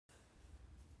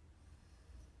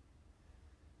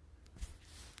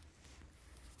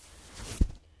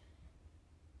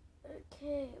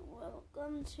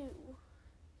welcome to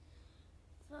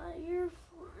Firefly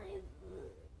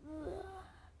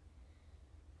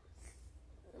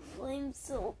Flame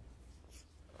Silk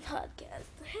podcast.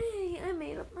 Hey, I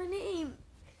made up my name.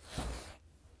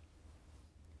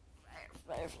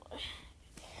 Firefly.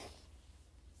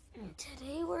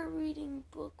 Today we're reading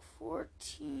book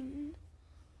 14,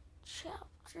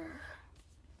 chapter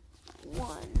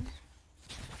 1.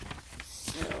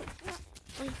 So,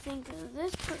 I think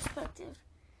this perspective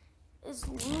is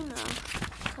Luna,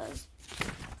 because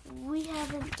we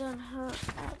haven't done her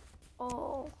at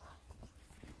all.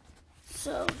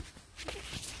 So,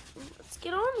 let's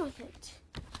get on with it.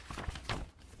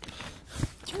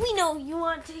 We know you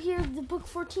want to hear the book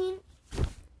 14.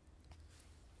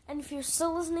 And if you're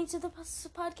still listening to the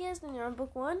podcast and you're on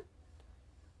book 1,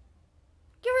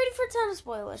 get ready for a ton of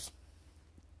spoilers.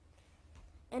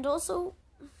 And also,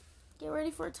 get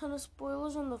ready for a ton of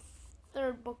spoilers on the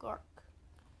third book arc.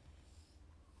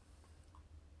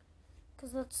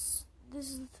 Because this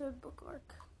is the third book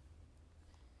arc.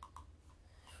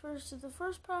 First is the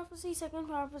first prophecy, second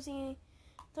prophecy,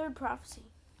 third prophecy.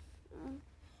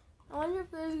 I wonder if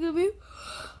there's going to be a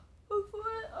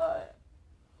fourth.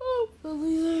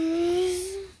 Hopefully there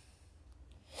is.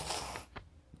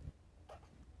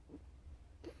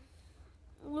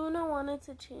 Luna wanted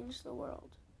to change the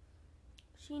world.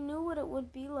 She knew what it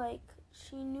would be like.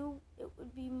 She knew it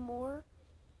would be more.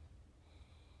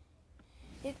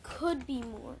 It could be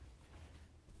more.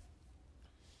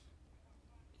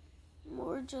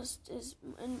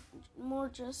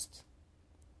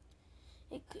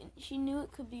 She knew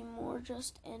it could be more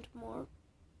just and more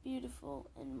beautiful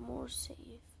and more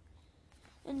safe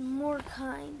and more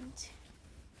kind.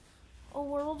 A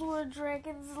world where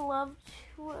dragons loved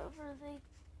whoever they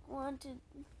wanted.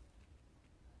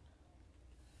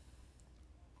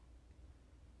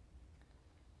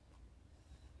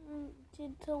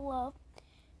 To love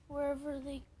where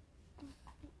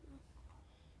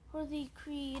they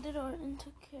created art and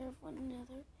took care of one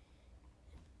another,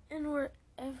 and where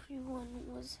everyone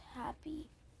was happy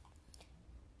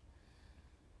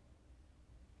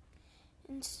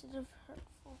instead of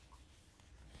hurtful.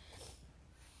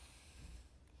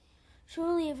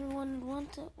 Surely everyone would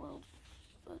want that world,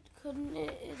 but couldn't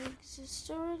it exist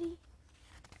already?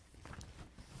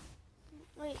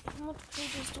 Wait, how much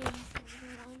pages do we have?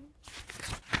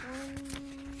 1,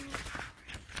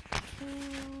 2,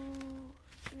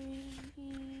 3,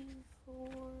 4,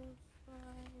 5,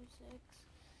 6,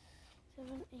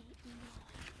 7, 8,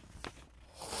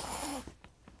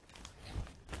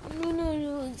 9. Luna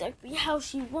knew exactly how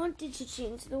she wanted to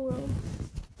change the world.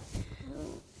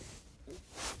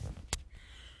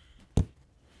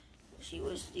 She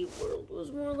wished the world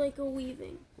was more like a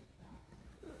weaving,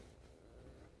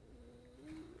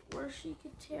 where she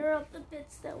could tear out the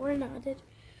bits that were knotted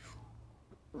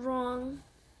wrong,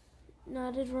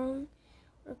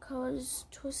 or colors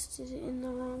twisted in the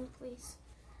wrong place,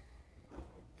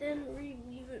 then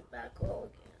reweave it back all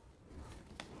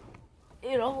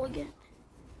again.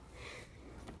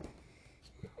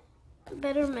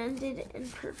 Better mended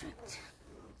and perfect.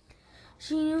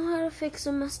 She knew how to fix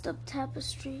a messed up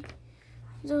tapestry,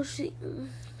 though she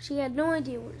had no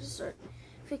idea where to start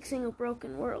fixing a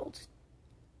broken world.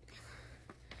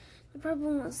 The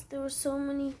problem was there were so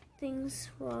many things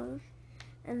wrong,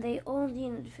 and they all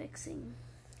needed fixing.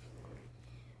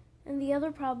 And the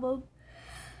other problem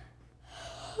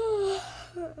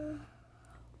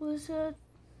was that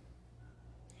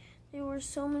there were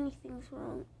so many things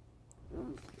wrong,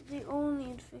 they all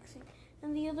needed fixing.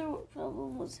 And the other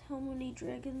problem was how many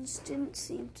dragons didn't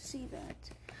seem to see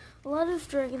that. A lot of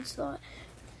dragons thought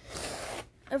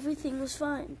everything was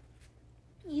fine.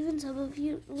 Even some of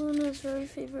Luna's very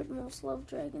favorite, most loved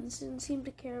dragons didn't seem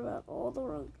to care about all the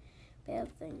wrong,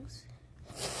 bad things.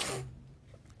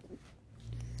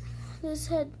 This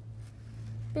had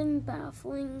been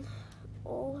baffling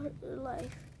all her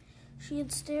life. She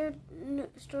had started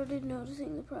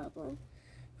noticing the problem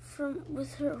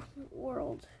with her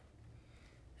world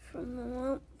from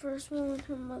the first moment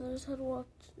her mothers had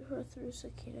walked her through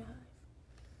Cicada Hive,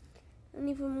 and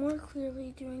even more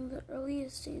clearly during the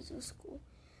earliest days of school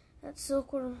at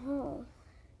Silkworm Hall.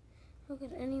 How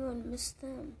could anyone miss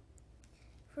them?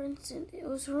 For instance, it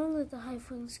was wrong that the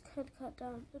Hivewings had cut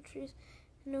down the trees,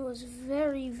 and it was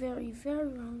very, very, very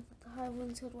wrong that the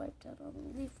Hivewings had wiped out all the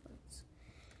leaflets.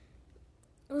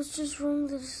 It was just wrong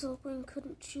that a Silkwing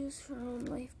couldn't choose her own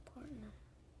life partner,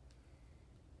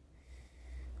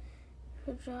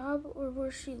 her job, or where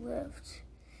she lived.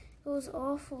 It was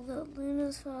awful that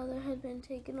Luna's father had been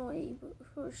taken away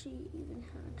before she even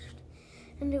hatched,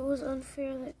 and it was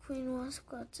unfair that Queen Wasp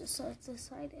got to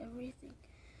decide everything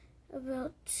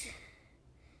about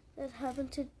that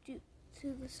happened to the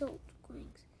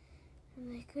Silkwings,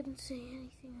 and they couldn't say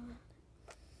anything about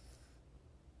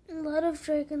it. A lot of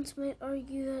dragons might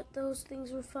argue that those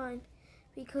things were fine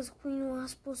because Queen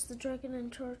Wasp was the dragon in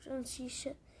charge, and she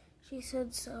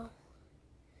said so.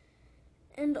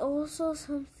 And also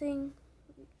something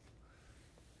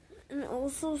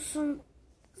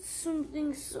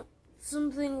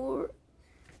war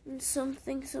and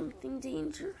something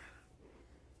danger.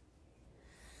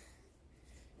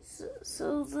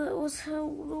 So that was how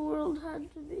the world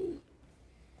had to be.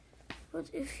 But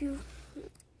if you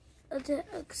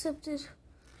accepted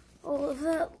all of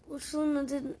that, which Luna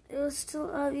didn't, it was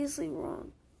still obviously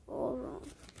wrong. All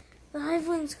wrong. The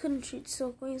Hivewings couldn't treat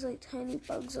Silkwings like tiny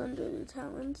bugs under their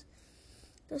talons.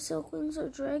 The Silkwings are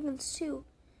dragons too,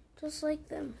 just like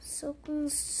them.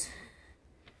 Silkwings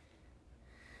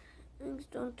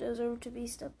don't deserve to be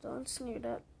stepped on, sneered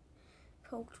at,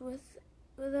 poked with,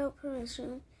 without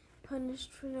permission,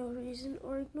 punished for no reason,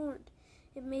 or ignored.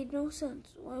 It made no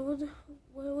sense. Why would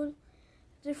a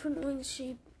different wing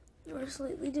shape or a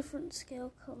slightly different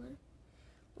scale color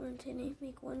or antennae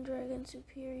make one dragon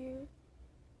superior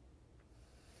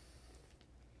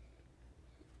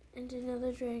and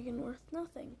another dragon worth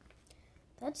nothing?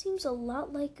 That seems a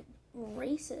lot like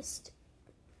racism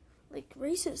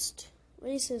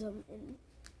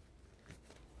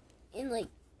in like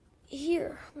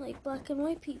here, like black and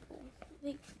white people.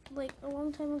 Like a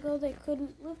long time ago, they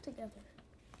couldn't live together.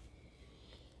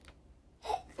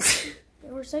 They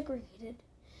were segregated.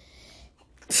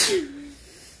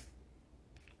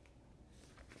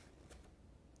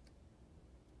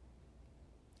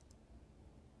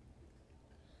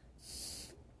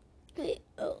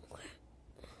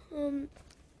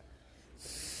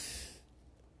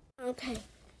 Okay.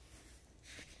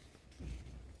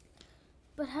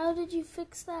 But how did you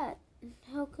fix that?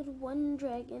 How could one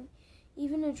dragon,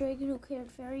 even a dragon who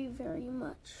cared very, very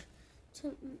much,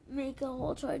 to make a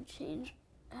whole tribe change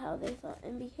how they thought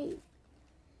and behaved?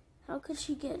 How could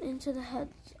she get into the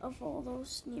heads of all those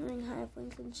sneering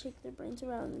Hivewings and shake their brains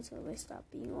around until they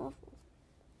stopped being awful?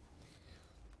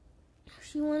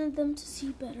 She wanted them to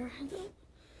see better,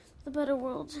 the better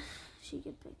world she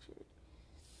could picture.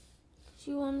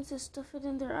 She wanted to stuff it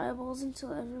in their eyeballs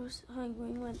until every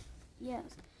Hivewing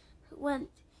went,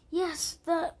 yes,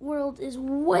 that world is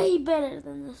way better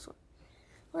than this one.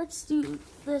 Let's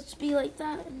be like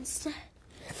that instead.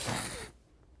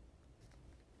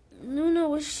 Luna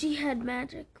wished she had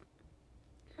magic.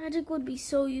 Magic would be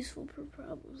so useful for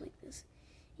problems like this.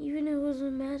 Even if it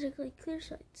wasn't magic like clear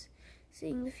sights,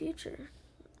 seeing the future.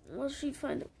 Well, she'd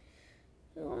find it.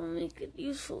 It will make it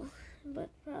useful, but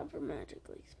proper magic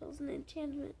like spells and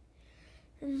enchantment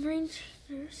and brain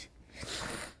changers.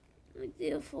 Like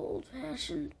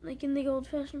in the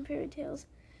old-fashioned fairy tales.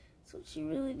 That's what she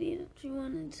really needed. She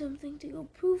wanted something to go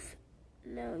poof.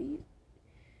 Now you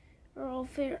are all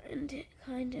fair and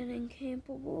kind and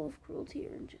incapable of cruelty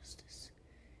or injustice.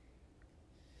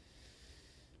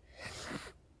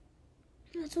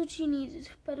 That's what she needed,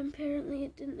 but apparently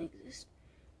it didn't exist.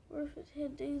 Or if it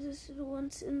had existed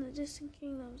once in the distant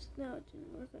kingdoms, now it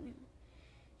didn't work anymore.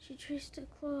 She traced a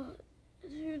claw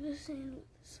through the sand with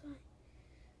the sign.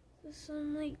 The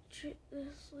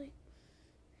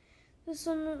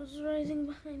sun was rising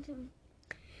behind him,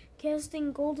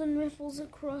 casting golden ripples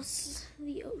across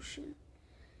the ocean.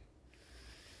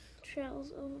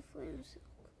 Trails of flame silk.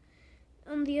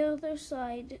 On the other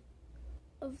side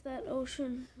of that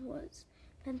ocean was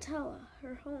Pantala,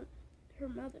 her home, her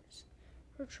mother's,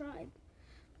 her tribe,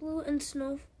 Blue and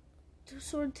Snow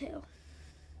Swordtail.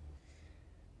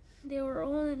 They were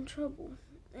all in trouble,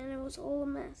 and it was all a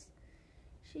mess.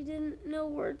 She didn't know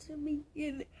where to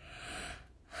begin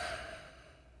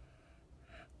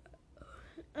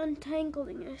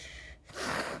untangling it.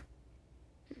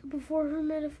 Before her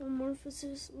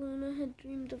metamorphosis, Luna had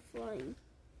dreamed of flying.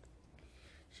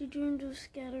 She dreamed of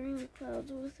scattering the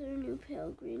clouds with her new pale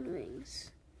green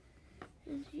wings,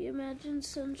 and she imagined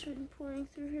sunshine pouring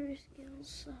through her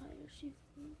scales the higher she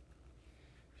flew.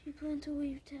 She planned to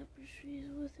weave tapestries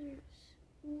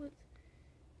with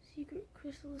secret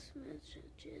chrysalis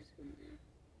messages in them.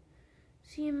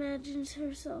 She imagines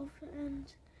herself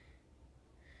and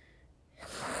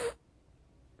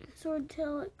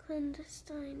Swordtail at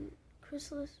clandestine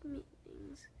chrysalis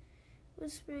meetings,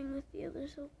 whispering with the other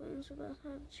Silkwings about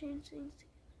how to change things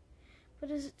together.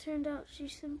 But as it turned out, she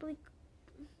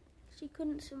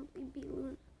couldn't simply be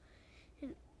Luna,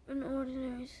 an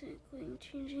ordinary Silkwing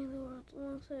changing the world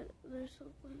alongside other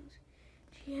Silkwings.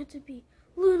 She had to be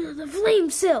Luna the Flame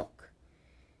Silk!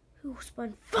 who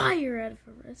spun fire out of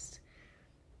her wrist.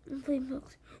 And Flame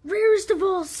looked, rarest of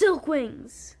all silk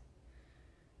wings,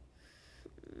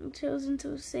 chosen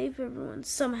to save everyone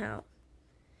somehow.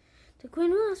 To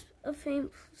Queen Wasp, a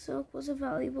faint silk was a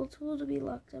valuable tool to be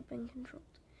locked up and controlled.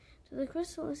 To the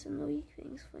Chrysalis and the Weak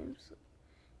Wings, Flame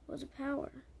was a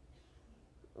power,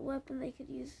 a weapon they could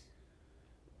use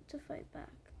to fight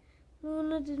back.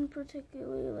 Luna didn't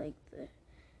particularly like the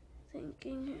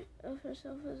thinking of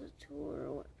herself as a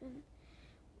tool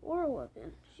or a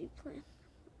weapon. She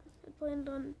planned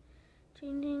on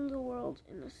changing the world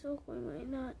in a silkwing way,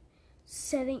 not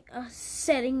setting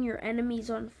your enemies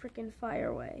on frickin'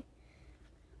 fire way.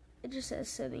 It just says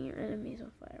setting your enemies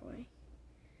on fire way.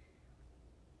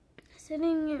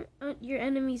 Setting your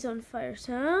enemies on fire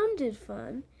sounded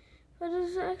fun, but it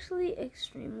was actually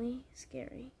extremely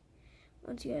scary.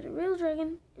 Once you had a real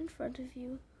dragon in front of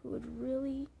you who would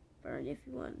really burn if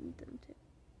you wanted them to.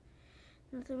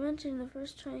 Not to mention, the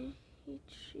first try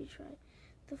she tried,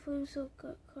 the flame silk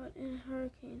got caught in a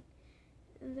hurricane,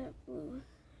 and that blew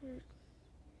her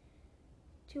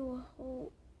to a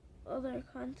whole other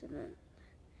continent.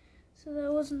 So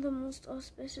that wasn't the most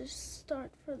auspicious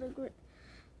start for the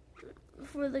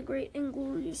great and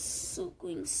glorious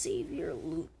Silkwing Savior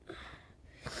Loot.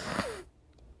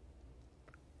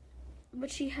 But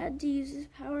she had to use his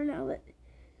power now that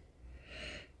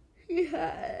he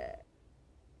had.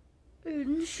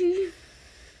 And she'd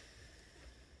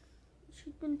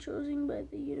been chosen by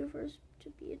the universe to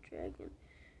be a dragon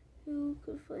who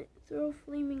could throw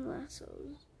flaming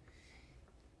lassos.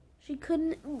 She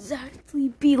couldn't exactly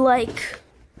be like,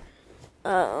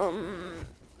 oh,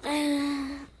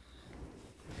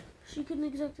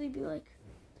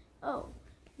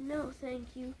 no,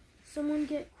 thank you. Someone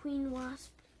get Queen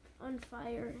Wasp on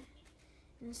fire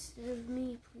instead of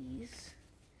me, please.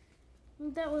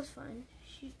 That was fine.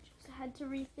 She just had to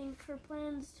rethink her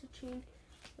plans to change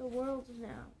the world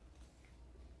now.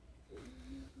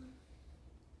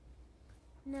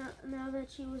 Now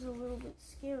that she was a little bit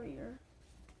scarier.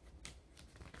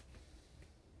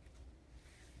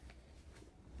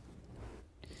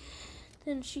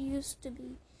 Than she used to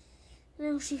be.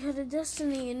 Now she had a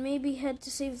destiny and maybe had to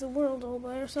save the world all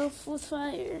by herself with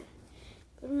fire.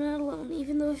 But I'm not alone,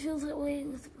 even though I feel that way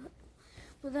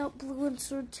without Blue and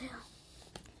Swordtail.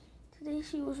 Today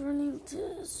she was returning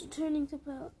to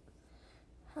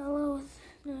Palo with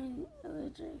 9 other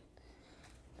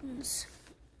dragons.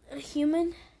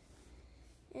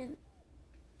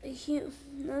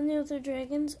 None other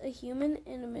dragons, a human,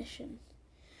 and a mission.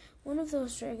 One of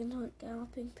those dragons went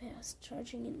galloping past,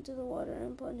 charging into the water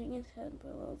and plunging his head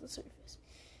below the surface.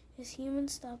 His human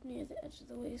stopped near the edge of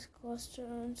the waves, clutched her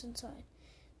arms inside.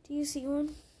 Do you see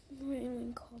one? The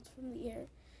Rainwing called from the air,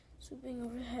 swooping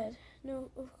overhead. No,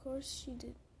 of course he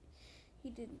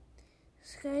didn't.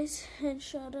 Sky's head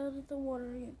shot out of the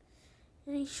water again,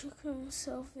 and he shook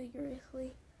himself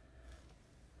vigorously.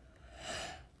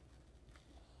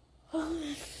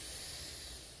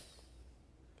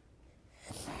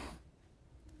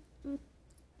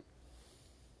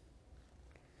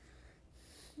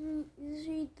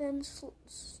 He then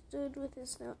stood with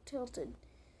his snout tilted,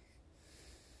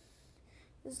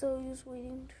 as though he was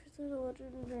waiting for the water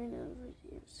to drain out of his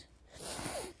ears.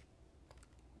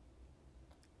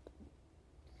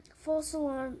 False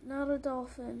alarm, not a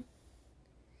dolphin,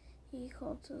 he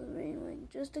called to the Rainwing.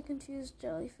 Just a confused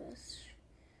jellyfish.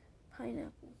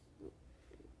 Pineapple.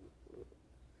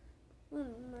 Luna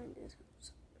reminded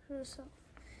herself.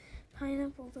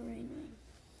 Pineapple the Rainwing.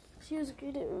 She was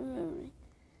great at remembering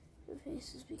the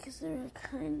faces because they were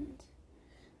kind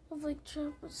of like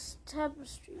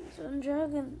tapestries on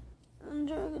dragon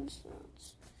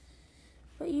snouts.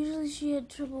 But usually she had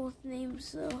trouble with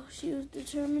names, though. She was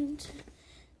determined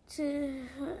to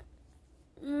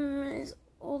memorize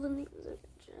all the names of her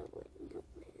traveling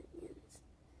companions.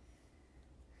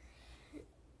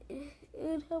 It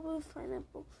would help if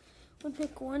Pineapple would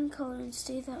pick one color and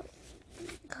stay that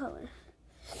color.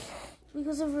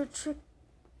 Because of her trick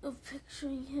of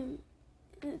picturing him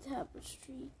in a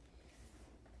tapestry.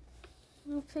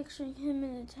 Picturing him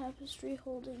in a tapestry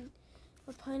holding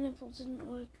a pineapple didn't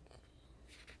work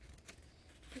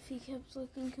if he kept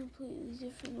looking completely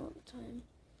different all the time.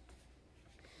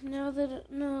 Now that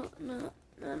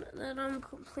I'm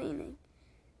complaining,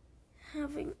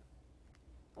 having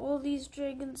all these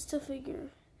dragons to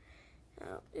figure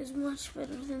out is much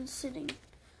better than sitting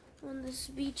on this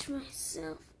beach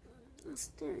myself,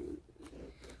 staring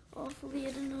awfully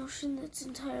at an ocean that's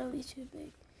entirely too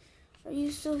big. Are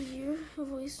you still here? A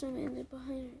voice demanded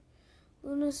behind her.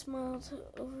 Luna smiled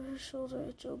over her shoulder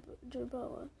at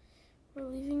Jerboa. We're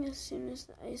leaving as soon as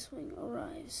the ice wing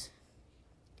arrives.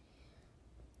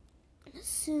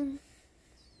 Soon,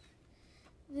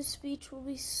 this beach will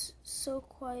be so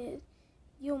quiet.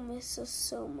 You'll miss us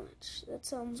so much. That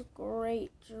sounds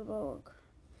great, Jerboa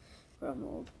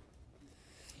grumbled,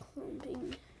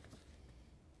 clumping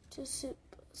to sit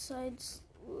beside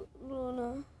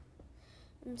Luna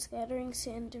and scattering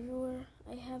sand everywhere.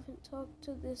 I haven't talked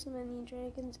to this many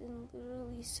dragons in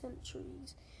literally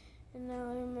centuries, and now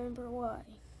I remember why.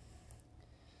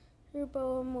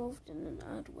 Jerboa moved in an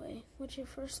odd way, which at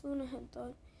first Luna had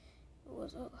thought it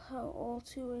was how all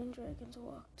two-winged dragons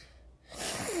walked.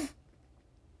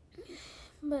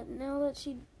 But now that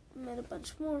she'd met a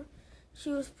bunch more,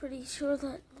 she was pretty sure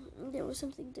that there was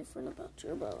something different about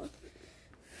Jerboa,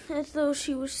 as though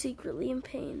she was secretly in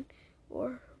pain, or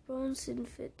her bones didn't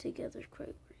fit together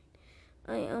quite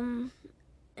right.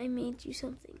 I made you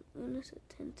something, Luna said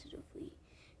tentatively,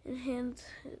 and handed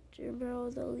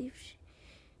Jerboa the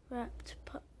leaf-wrapped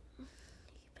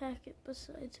packet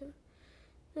beside her.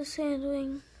 The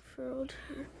sandwing furrowed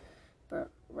her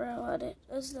brow at it,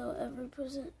 as though every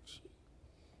present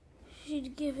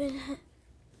she'd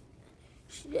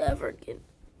ever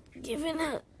given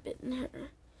had bitten her.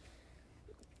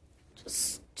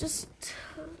 Just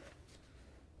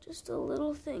a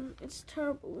little thing. It's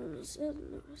terrible, Luna said,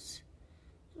 nervous.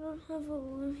 I don't have a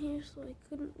loom here, so I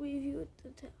couldn't weave you at the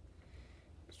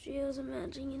tapestry I was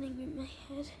imagining in my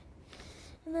head.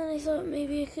 And then I thought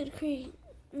maybe I could create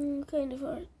kind of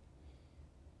art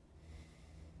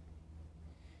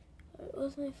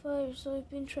with my fire, so I've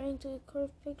been trying to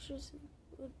carve pictures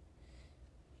with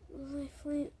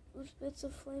bits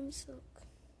of flame silk.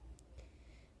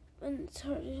 And it's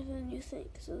harder than you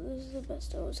think, so this is the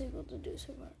best I was able to do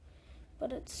so far.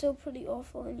 But it's still pretty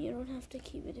awful, and you don't have to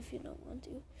keep it if you don't want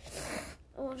to.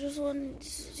 I just wanted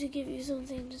to give you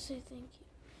something to say thank you.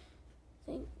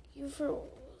 Thank you for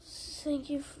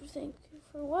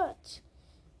what?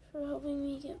 For helping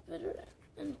me get better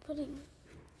and putting...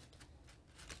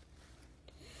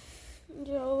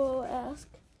 Joe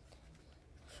asked.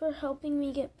 For helping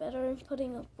me get better and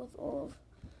putting up with all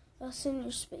of us in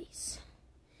your space.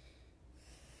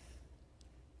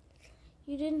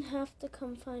 You didn't have to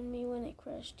come find me when it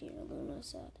crashed here, Luna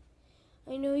said.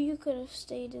 I know you could have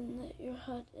stayed in your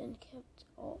hut and kept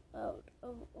all out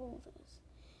of all this.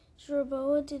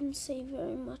 Jerboa didn't say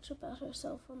very much about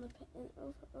herself or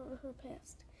her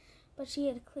past, but she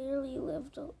had clearly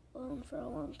lived alone for a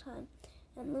long time,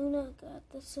 and Luna got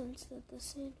the sense that the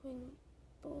Sandwing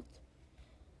both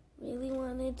really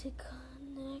wanted to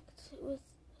connect with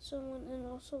someone and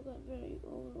also got very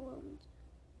overwhelmed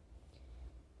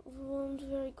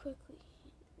very quickly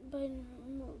by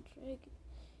normal dragon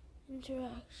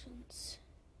interactions.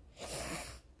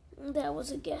 That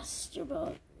was a guess.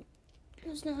 Jerboa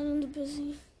was not in the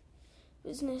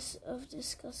business of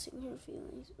discussing her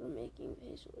feelings or making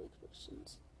facial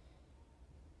expressions.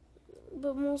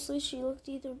 But mostly she looked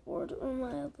either bored or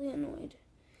mildly annoyed.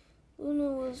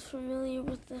 Luna was familiar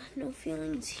with the no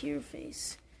feelings here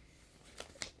face.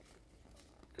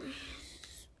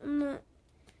 I'm not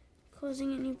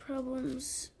causing any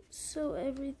problems, so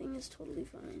everything is totally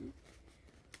fine.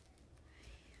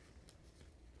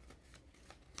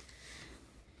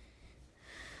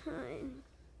 Fine.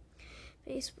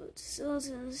 Face, but still it's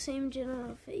in the same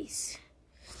general face.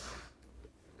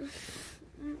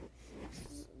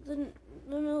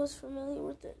 Luna was familiar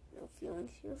with the no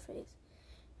feelings here face.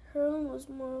 Her own was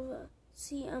more of a,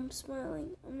 see, I'm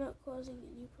smiling, I'm not causing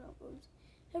any problems.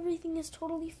 Everything is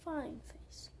totally fine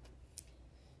face.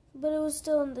 But it was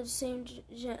still in the same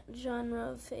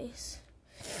genre of face.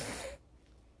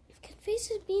 Can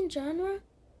faces be in genre?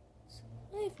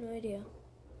 I have no idea.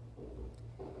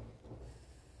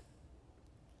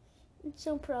 It's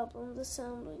no problem, the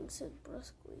Soundwing said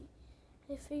brusquely.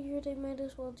 I figured I might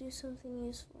as well do something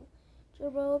useful.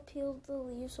 Jerboa peeled the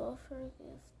leaves off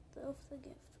the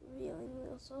gift, revealing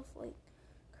the soft white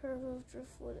curve of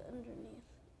driftwood underneath.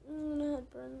 Luna had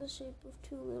burned the shape of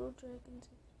two little dragons,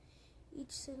 each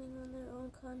sitting on their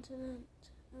own continent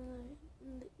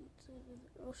in the each side of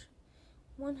the ocean.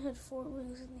 One had 4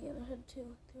 wings and the other had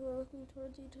 2. They were looking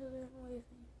towards each other and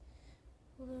waving.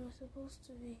 Well, they were supposed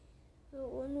to be. The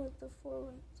one with the 4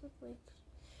 wings looked like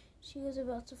she was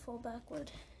about to fall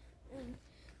backward, and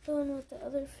the one with the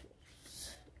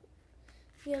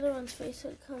other one's face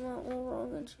had come out all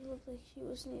wrong, and she looked like she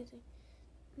was sneezing.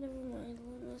 Never mind,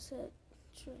 Luna said,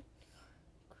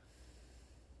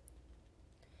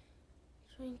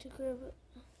 trying to grab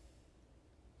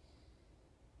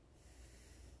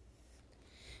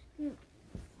it.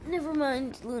 Never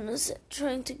mind, Luna said,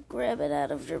 trying to grab it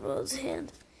out of Jerboa's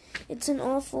hand. It's an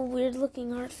awful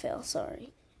weird-looking art fail,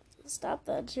 sorry. Stop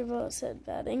that, Jerbo said,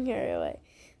 batting her away.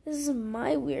 This is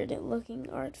my weird-looking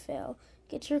art fail.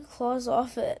 Get your claws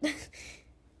off it.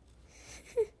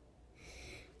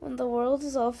 When the world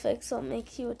is all fixed, I'll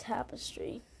make you a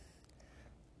tapestry.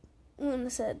 Luna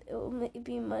said, it will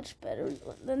be much better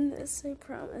than this, I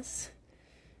promise.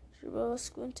 Jerbo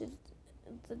squinted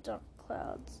at the dark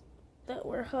clouds that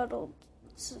were huddled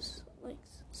like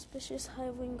suspicious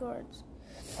hive-wing guards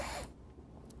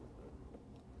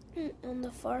on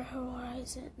the far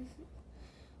horizon.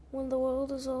 When the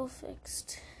world is all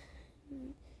fixed,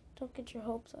 don't get your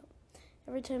hopes up.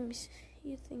 Every time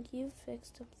you think you've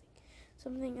fixed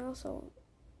something else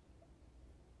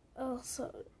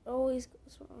always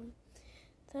goes wrong.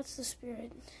 That's the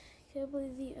spirit. Can't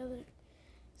believe the other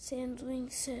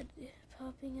sandwing said,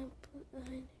 popping up behind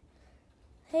her.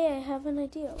 Hey, I have an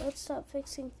idea. Let's stop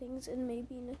fixing things and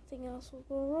maybe nothing else will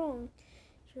go wrong.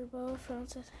 Jerboa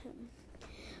frowns at him.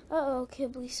 Uh-oh,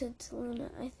 Kibley said to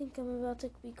Luna. I think I'm about to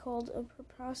be called a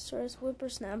preposterous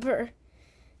whippersnapper.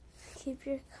 Keep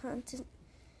your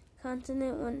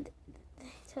continent when...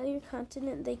 Tell your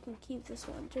continent they can keep this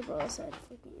one, Jerboa said,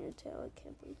 flicking her tail at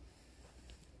Kibley.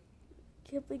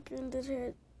 Kibley grinned at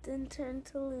her, then turned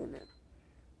to Luna.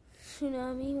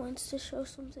 Tsunami wants to show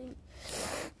something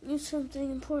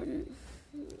important.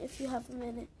 If you have a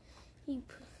minute. He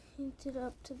pointed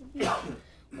up to the beach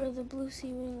where the blue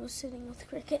sea wing was sitting with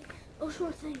Cricket. Oh,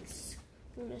 sure, thanks,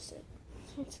 Luna said.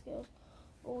 Scales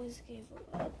always gave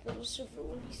a loud little shiver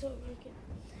when he saw Cricket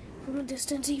from a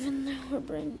distance, even though her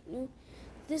brain knew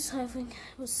this hive-wing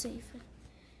was safe and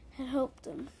had helped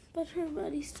them. But her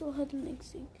body still had an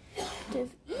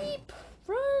instinctive eep,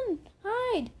 run,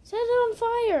 hide, set it on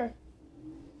fire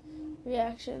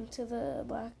reaction to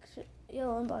the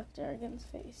yellow and black dragon's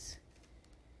face.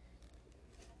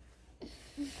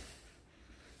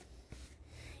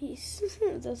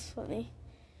 That's funny.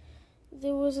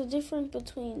 There was a difference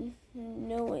between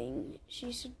knowing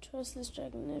she should trust this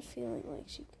dragon and feeling like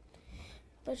she could.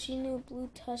 But she knew Blue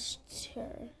touched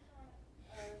her.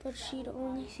 But she'd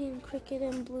only seen Cricket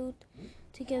and Blue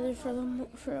together for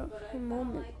a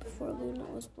moment before Luna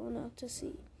was blown out to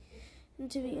sea. And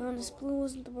to be honest, Blue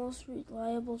wasn't the most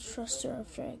reliable truster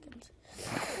of dragons.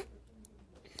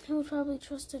 I would probably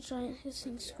trust a giant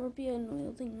hissing scorpion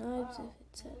wielding knives if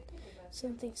it said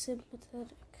something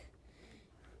sympathetic.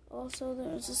 Also, there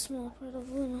was a small part of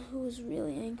Luna who was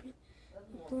really angry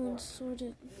that Blue and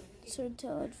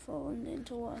Swordtail had fallen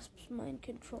into Wasp's mind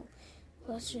control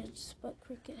clutches, but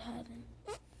Cricket hadn't.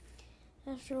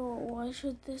 After all, why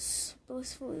should this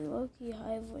blissfully low-key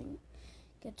hive-wing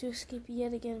get to escape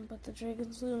yet again, but the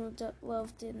dragons Luna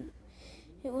loved didn't?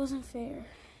 It wasn't fair.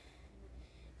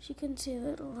 She couldn't say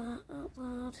that out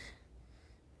loud,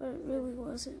 but it really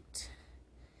wasn't.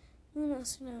 Luna,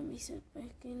 Tsunami said,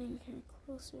 beckoning her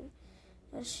closer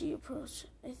as she approached.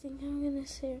 I think I'm going to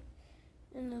share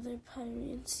another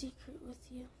Pyrian secret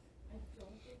with you,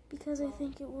 because I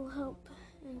think it will help,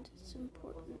 and it's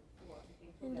important.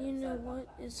 And you know what?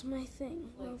 It's my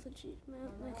thing. Well, the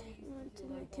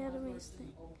Mountain Academy's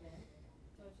thing.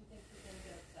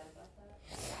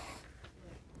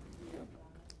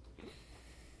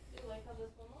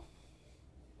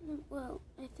 Well,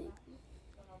 I think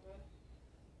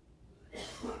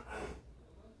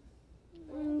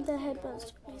the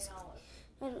headmaster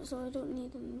basically. So I don't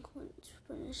need an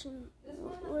permission.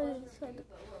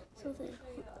 So there.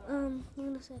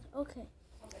 Luna said, okay.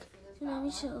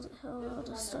 Tsunami held out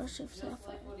a starship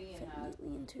sapphire, fit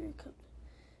neatly into her cup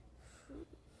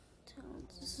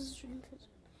talons. This is Dream Fit.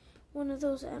 One of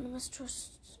those animus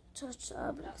touched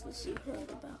objects you heard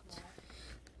about.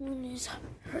 Luna's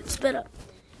heart sped up.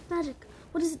 Magic,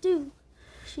 what does it do?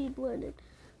 She blurted.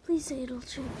 Please say it'll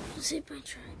save my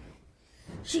tribe.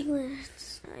 She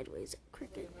glanced sideways at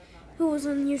Cricket, who was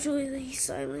unusually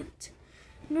silent.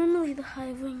 Normally the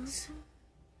hive-wings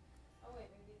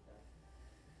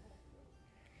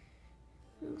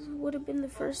would have been the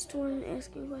first one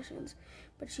asking questions,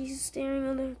 but she's staring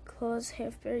on her claws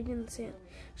half buried in the sand.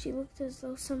 She looked as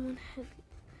though someone had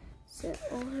set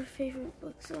all her favorite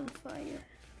books on fire.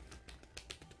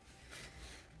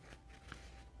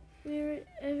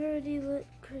 I've already let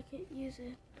Cricket use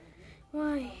it.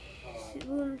 Why?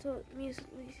 Luna told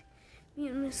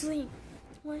mutinously.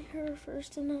 Why her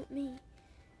first and not me?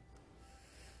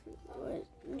 What?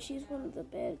 She's one of the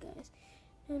bad guys.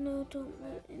 No, don't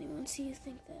let anyone see you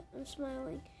think that. I'm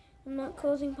smiling. I'm not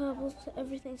causing problems.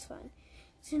 Everything's fine.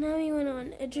 Tsunami went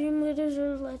on. A dream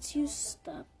wizard lets you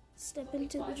step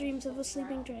into the dreams of a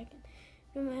sleeping dragon,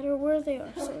 no matter where they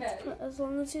are. So as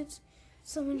long as it's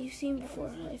someone you've seen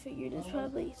before, I figured it's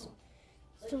probably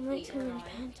Still my time in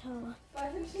Pantala.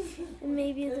 And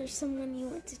maybe there's someone you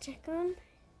want to check on?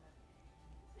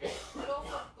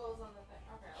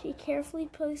 She carefully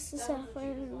placed the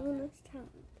sapphire in Luna's tongue.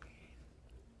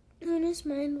 Luna's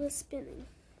mind was spinning.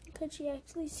 Could she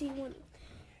actually see one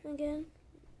again?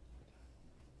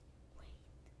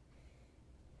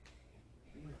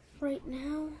 Right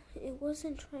now, it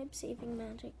wasn't tribe-saving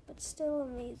magic, but still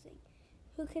amazing.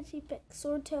 Who could she pick,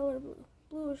 Swordtail or Blue?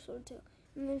 Blue or Swordtail?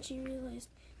 And then she realized,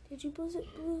 did you buzz it,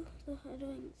 Blue? The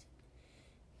Hidewing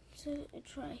said I'd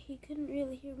try. He couldn't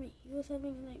really hear me. He was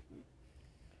having a nightmare.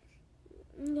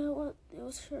 No, what? It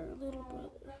was her little brother.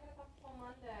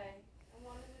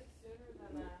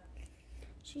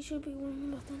 She should be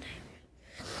warm about the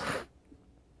nightmare.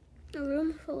 A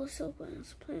room full of silk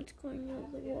plants going out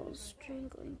of the walls,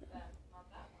 strangling them.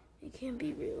 It can't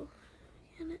be real,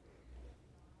 can it?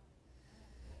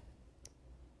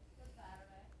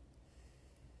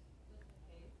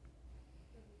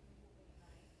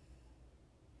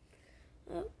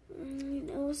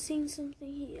 I was seeing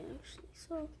something he actually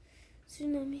saw.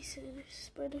 Tsunami said,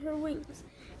 spread her wings.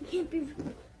 It can't be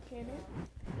real, can it?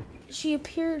 She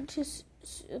appealed to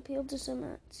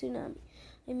Tsunami.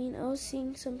 I was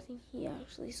seeing something he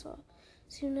actually saw.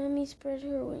 Tsunami spread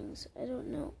her wings. I don't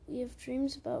know. We have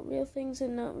dreams about real things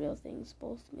and not real things,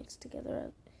 both mixed together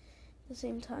at the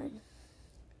same time.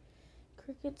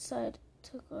 Cricket sighed,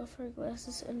 took off her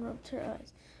glasses, and rubbed her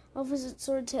eyes. I'll visit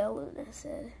Swordtail, Luna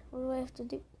said. What do I have to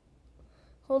do?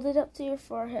 Hold it up to your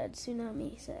forehead,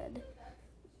 Tsunami said.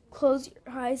 Close your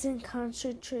eyes and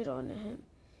concentrate on him.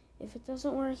 If it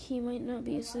doesn't work, he might not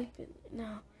be asleep right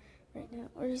now,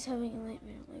 or he's having a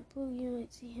nightmare. Like Blue, you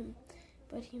might see him,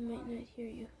 but he might not hear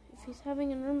you. If he's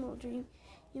having a normal dream,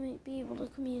 you might be able to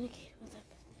communicate with him.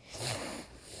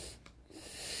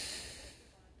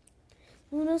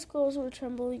 Luna's clothes were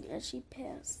trembling as she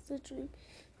passed the dream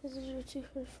visitor to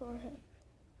her forehead.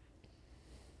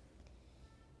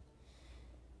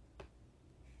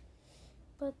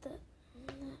 But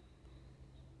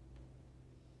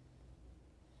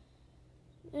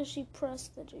as she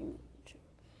pressed the dream,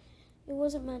 it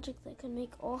wasn't magic that could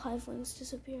make all hive wings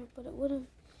disappear, but it would have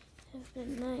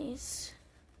been nice.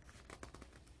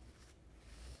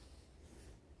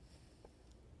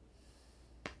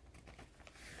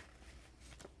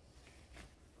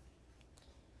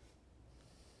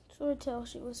 Swordtail,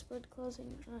 she whispered,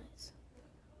 closing her eyes.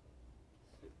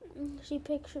 She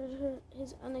pictured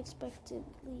his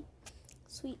unexpectedly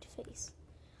sweet face.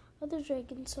 Other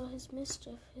dragons saw his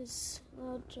mischief, his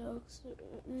loud jokes,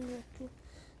 and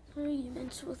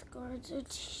arguments with guards or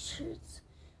teachers.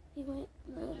 They might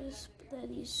notice that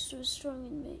he was strong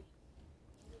and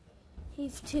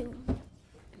behave too.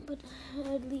 But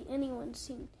hardly anyone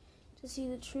seemed to see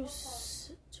the true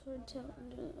Swordtail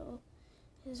under all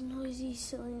his noisy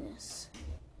silliness.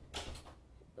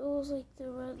 It was like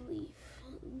the red leaf,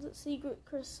 the secret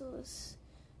chrysalis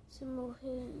symbol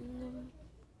hidden in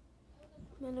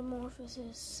the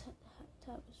metamorphosis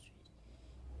tapestry.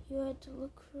 You had to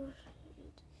look for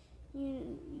it.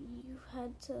 You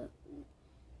had to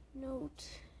know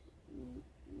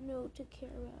to care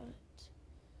about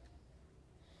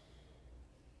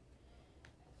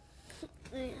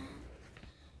it.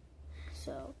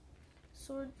 So,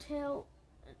 Swordtail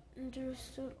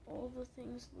understood all the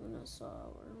things Luna saw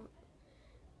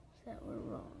that were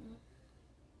wrong.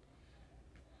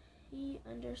 He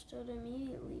understood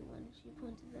immediately when she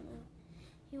pointed them out.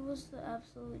 He was the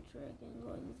absolute dragon,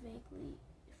 going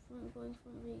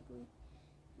from vaguely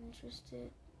interested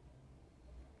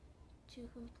to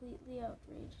completely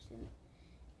outraged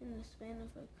in the span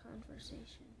of a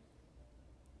conversation.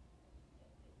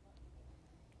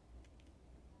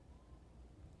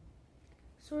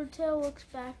 Swordtail looks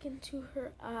back into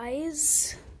her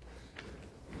eyes.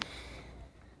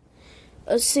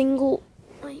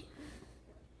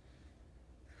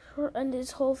 And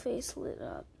his whole face lit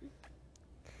up.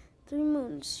 3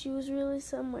 moons. She was really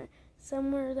somewhere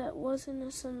that wasn't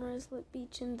a sunrise-lit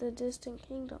beach in the distant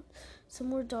kingdom.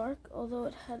 Somewhere dark, although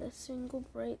it had a single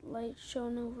bright light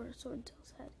shone over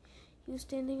Swordtail's head. He was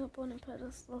standing up on a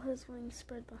pedestal, his wings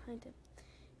spread behind him,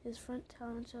 his front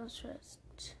talons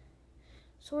outstretched.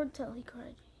 Swordtail, he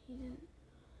cried.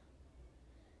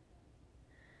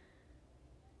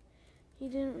 He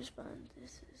didn't respond.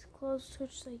 His claws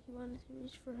twitched like he wanted to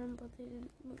reach for him, but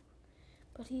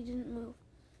he didn't move.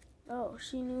 Oh,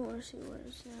 she knew where she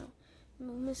was now.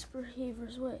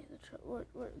 Misbehavior's way,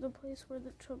 the place where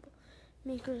the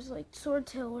troublemakers like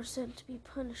Swordtail were sent to be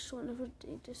punished whenever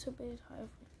they disobeyed hive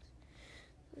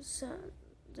wings.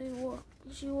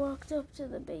 She walked up to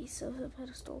the base of the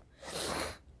pedestal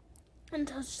and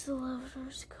touched the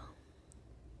lover's comb.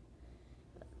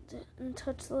 and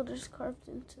touched the letters carved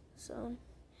into the stone.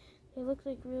 They looked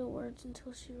like real words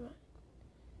until she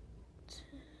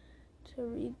tried to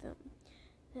read them.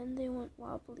 Then they went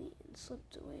wobbly and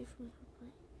slipped away from her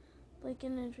brain. Like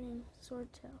in a dream,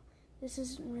 Swordtail, this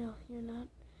isn't real. You're not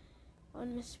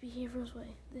on Miss Behavior's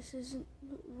way. This isn't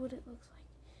what it looks like.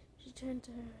 She turned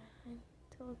to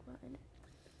look behind her.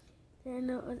 There are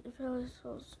no other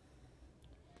pedestals.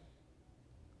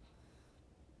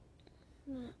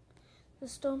 No. The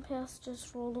stone path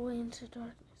just rolled away into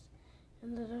darkness,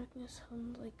 and the darkness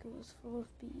hummed like it was full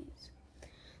of bees.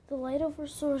 The light over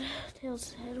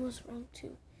Swordtail's head was wrong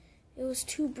too. It was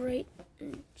too bright,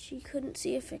 and she couldn't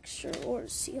see a fixture or a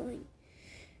ceiling.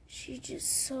 She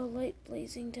just saw light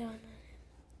blazing down on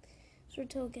him.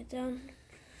 Swordtail, get down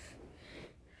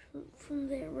from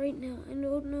there right now. I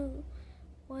don't know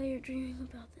why you're dreaming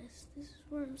about this. This is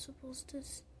where I'm supposed to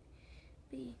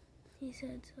be, he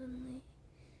said suddenly,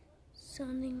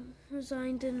 sounding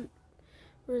resigned and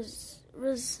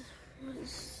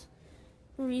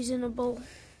reasonable.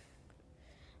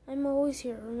 I'm always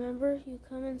here, remember? You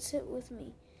come and sit with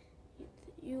me.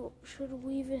 You should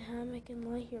weave a hammock and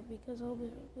lie here because I'll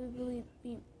be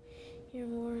here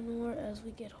more and more as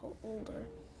we get older.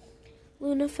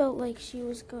 Luna felt like she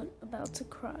was about to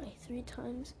cry. 3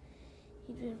 times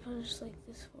he'd been punished like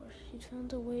this for. She'd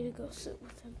found a way to go sit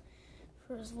with him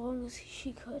for as long as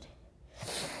she could.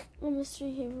 On Mr.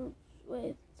 Behavior's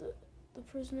way, the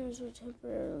prisoners were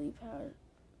temporarily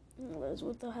paralyzed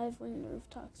with the hive-wing nerve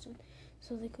toxin,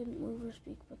 so they couldn't move or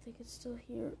speak, but they could still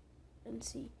hear and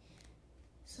see.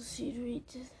 So she'd read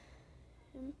to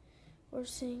him, or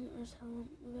sing, or tell him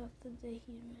about the day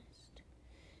he'd missed.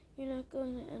 You're not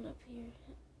going to end up here,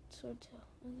 Swordtail.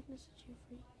 I'm going to set you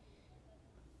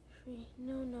free.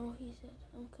 No, he said.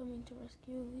 I'm coming to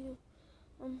rescue you.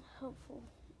 I'm helpful.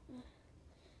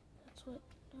 That's what.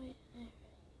 Wait,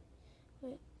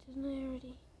 didn't I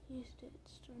already used it,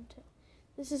 Swordtail?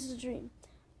 This is a dream,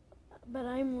 but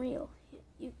I'm real.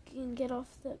 You can get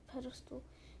off that pedestal.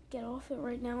 Get off it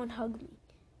right now and hug me.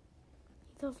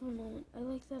 He thought for a moment. I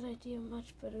like that idea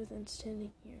much better than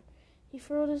standing here. He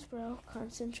furrowed his brow,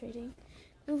 concentrating.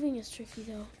 Moving is tricky,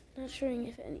 though. Not sure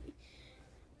if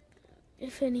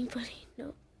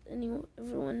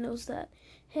everyone knows that.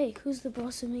 Hey, who's the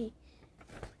boss of me?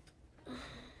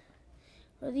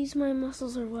 Are these my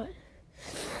muscles or what?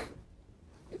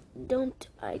 Don't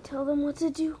I tell them what to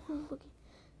do? Look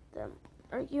at them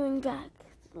arguing back,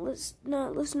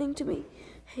 not listening to me.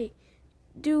 Hey,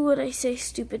 do what I say,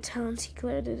 stupid talons, he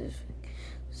glared at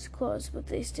his claws, but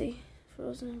they stay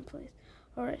frozen in place.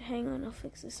 All right, hang on, I'll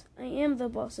fix this. I am the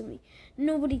boss of me.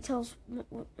 Nobody tells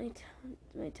what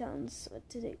my talons what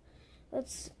to do.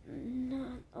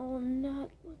 I'll not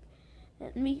look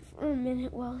at me for a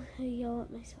minute while I yell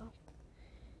at myself.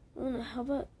 Luna, how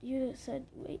about you said,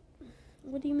 wait,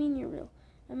 what do you mean you're real?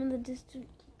 I'm in the distant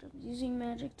kingdom using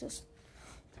magic to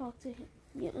talk to him.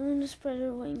 Yet Luna spread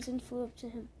her wings and flew up to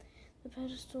him. The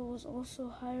pedestal was also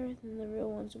higher than the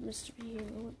real ones of Mr.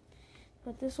 Behavior.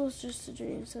 But this was just a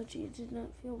dream, so she did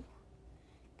not feel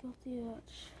guilty about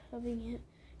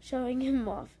shoving him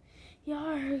off.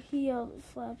 Yar, he yelled,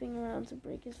 flapping around to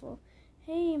break his fall.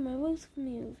 Hey, my wings can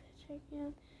move. Check me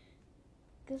out.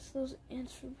 Guess those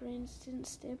ants for brains didn't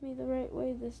stab me the right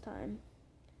way this time.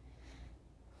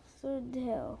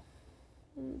 Swordtail.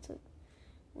 And took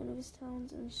one of his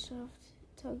talons and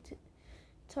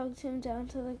tugged him down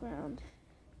to the ground.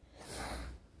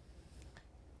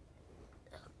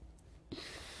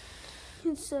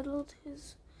 He settled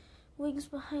his wings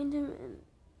behind him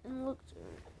and looked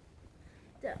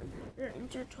down at their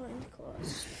intertwined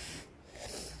claws.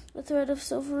 A thread of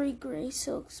silvery gray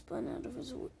silk spun out of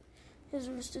his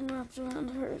wrist and wrapped around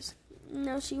hers.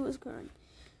 Now she was crying.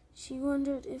 She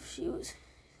wondered if she was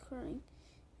crying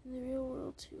in the real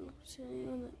world too. Sitting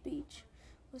on the beach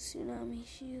with Tsunami,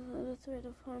 she let a thread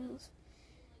of harmless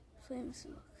flame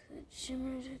silk that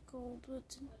shimmered gold would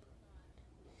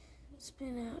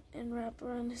spin out and wrap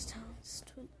around his talons,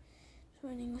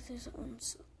 twining with his own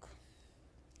silk.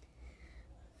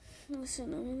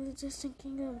 Listen, I'm in the distant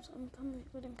kingdoms. I'm coming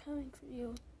for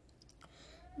you.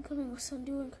 I'm coming with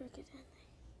Sundew and Cricket and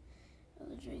the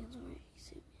other dragons.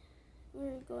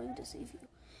 We're going to save you.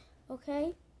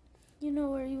 Okay? You know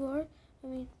where you are? I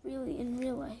mean, really, in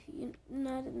real life.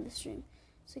 Not in this dream.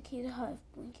 Cicada hive,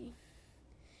 blinking.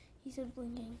 He said,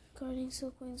 blinking. Guarding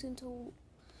silk wings until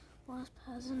wasp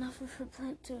has enough of her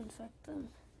plant to infect them.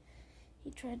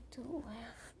 He tried to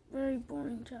laugh. Very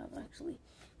boring job, actually.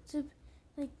 It's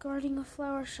like guarding a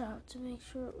flower shop to make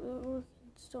sure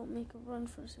workers don't make a run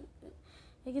for it.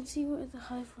 I can see where the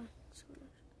hive wings were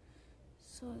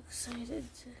so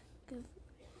excited to give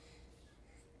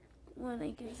when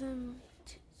I give them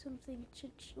something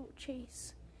to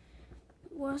chase.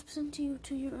 Wasps into you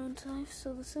to your own life,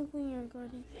 so the circle you're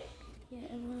guarding. Yeah,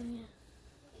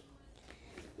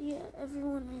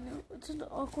 everyone I know. It's an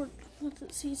awkward,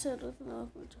 he said with an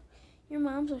awkward tone. Your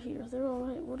moms are here, they're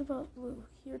alright. What about Blue?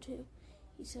 Here too.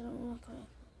 He said, I'm not crying.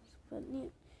 But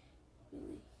really,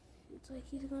 it's like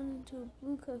he's gone into a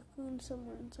blue cocoon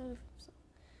somewhere inside of himself.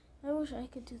 I wish I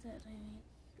could do that.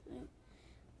 I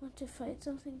want to fight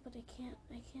something, but I can't.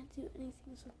 I can't do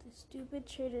anything with these stupid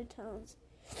traitor talons.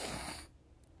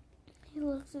 He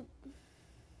looked at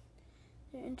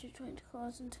their intertwined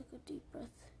claws and took a deep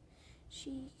breath.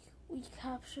 We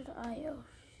captured Io.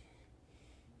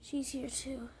 She's here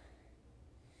too.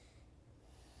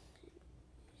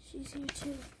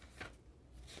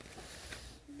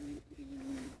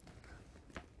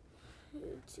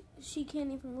 She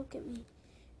can't even look at me.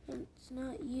 And it's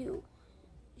not you.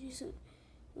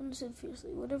 Luna said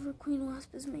fiercely, whatever Queen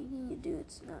Wasp is making you do,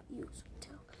 it's not you. So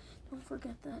don't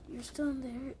forget that. You're still in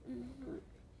there, and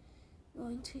we're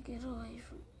going to get away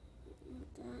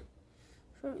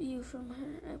from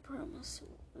her, I promise.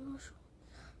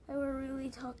 I were really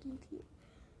talking to you.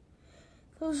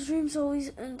 Those dreams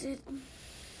always ended,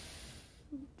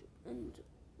 and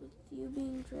with you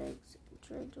being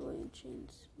dragged away in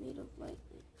chains made of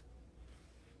lightning.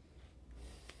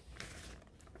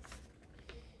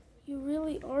 You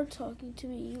really are talking to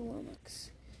me, you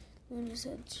lummox, Luna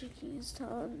said, shaking his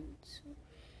talons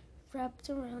wrapped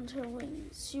around her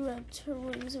wings. She wrapped her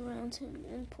wings around him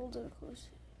and pulled her closer.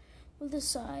 With a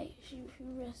sigh, he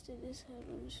rested his head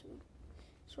on his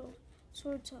shoulder.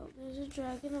 Swordtail, there's a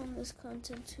dragon on this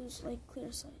continent who's like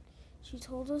Clearsight. She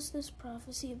told us this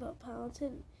prophecy about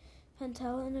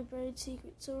Pantala and a buried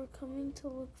secret, so we're coming to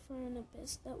look for an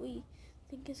abyss that we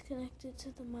think is connected to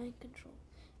the mind control.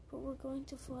 But we're going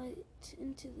to fly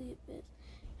into the abyss,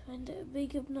 find a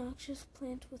big obnoxious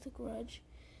plant with a grudge,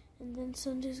 and then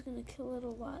Sunday's gonna kill it a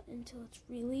lot until it's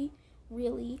really,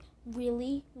 really,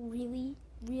 really, really,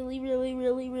 really, really,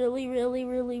 really, really, really,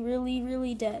 really, really,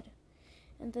 really dead.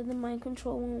 And then the mind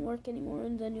control won't work anymore,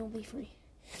 and then you'll be free.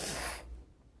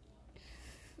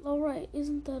 Alright,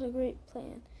 isn't that a great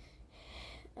plan?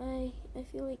 I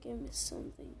feel like I missed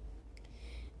something.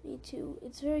 Me too.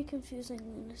 It's very confusing,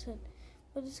 Luna said,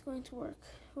 but it's going to work.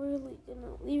 We're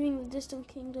leaving the distant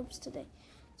kingdoms today,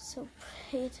 so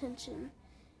pay attention.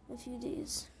 In a few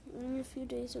days, you're going to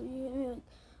be like,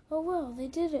 oh wow, they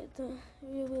did it.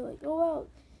 You'll be like, oh wow,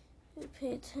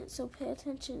 pay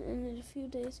attention, and in a few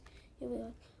days, you'll be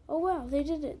like, oh wow, they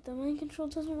did it. The mind control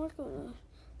doesn't work enough.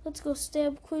 Let's go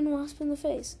stab Queen Wasp in the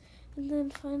face, and then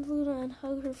find Luna and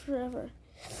hug her forever.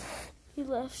 He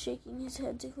laughed, shaking his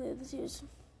head to clear the tears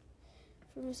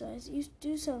from his eyes. You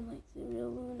do sound like the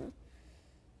real Luna.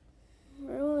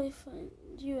 Where will I find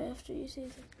you after you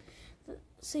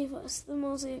save us? The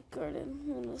mosaic garden,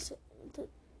 Luna said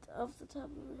off the top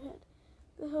of her head.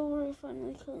 The hill where I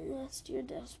finally confessed your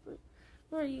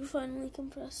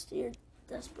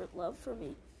desperate love for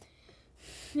me,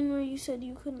 and where you said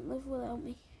you couldn't live without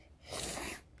me.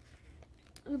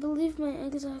 I believe my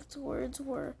exact words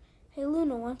were, "Hey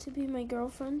Luna, want to be my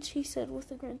girlfriend?" She said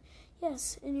with a grin.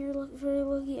 Yes, and you're very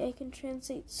lucky I can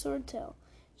translate Swordtail,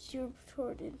 she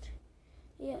retorted.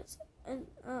 Yes, and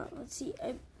let's see,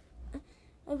 I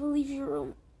believe your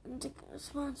romantic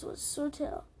response was,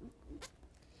 Swordtail,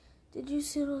 did you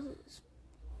sit on this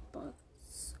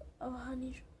box of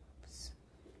honey drops?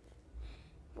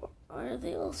 Or are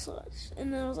they all such?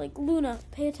 And then I was like, Luna,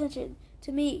 pay attention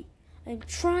to me. I'm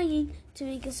trying to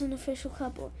make us an official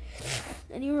couple.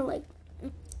 And you were like,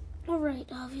 alright,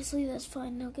 obviously that's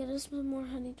fine. Now get us some more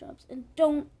honey drops. And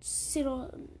don't sit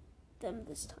on them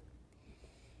this time.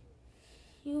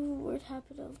 You have a weird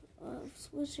habit of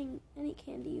swishing any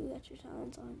candy you get your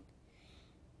talents on.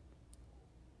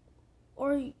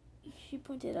 Or, she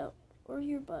pointed out, or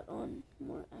your butt on,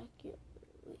 more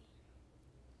accurately.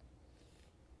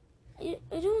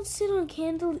 I don't sit on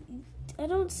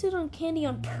candy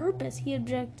on purpose, he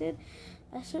objected.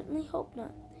 I certainly hope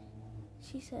not,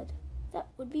 she said. That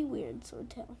would be weird,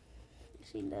 Swordtail.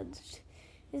 She nudged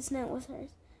his snout with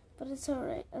hers. But it's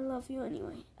alright. I love you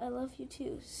anyway. I love you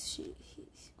too. He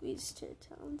squeezed her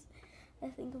talons. I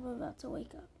think I'm about to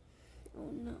wake up.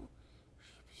 Oh no,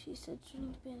 she said,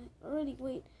 turning to panic. Already,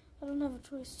 wait. I don't have a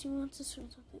choice. She wants us or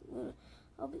something. Luna,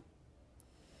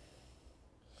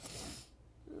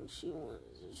 she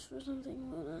wants us for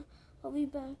something, Luna. I'll be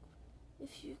back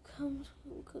if you could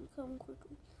come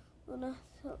quickly. Luna,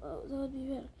 that would be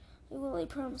better. I will, I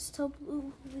promise. Tell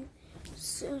Blue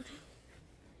soon.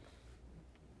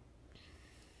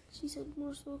 She said,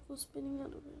 more smoke was spinning out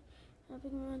of her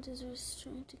wrapping around his wrist,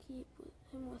 trying to keep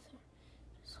him with her.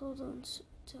 Just hold on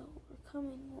till we're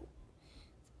coming.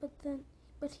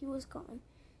 But he was gone.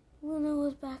 Luna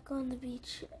was back on the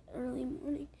beach early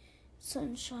morning,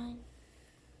 sunshine.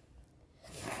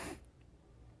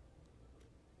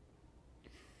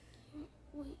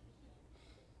 Wait.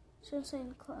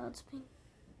 Sunshine clouds pink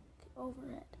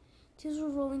overhead. Tears were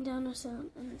rolling down her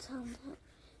sound, and the town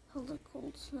held a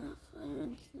cold sapphire.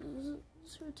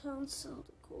 Her town held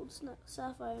a cold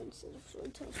sapphire instead of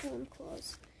Swordtail's warm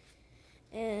claws.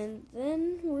 And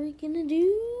then we're gonna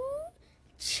do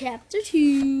Chapter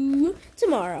 2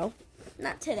 tomorrow.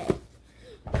 Not today.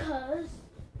 Because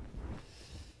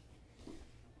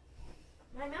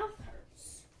my mouth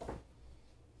hurts.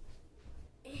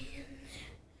 And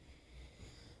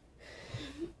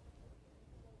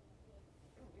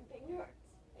everything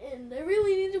hurts. And I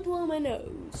really need to blow my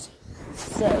nose.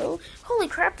 So, holy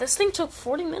crap, this thing took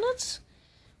 40 minutes?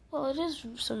 Well, it is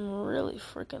some really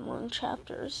freaking long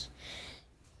chapters.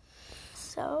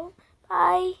 So,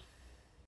 bye.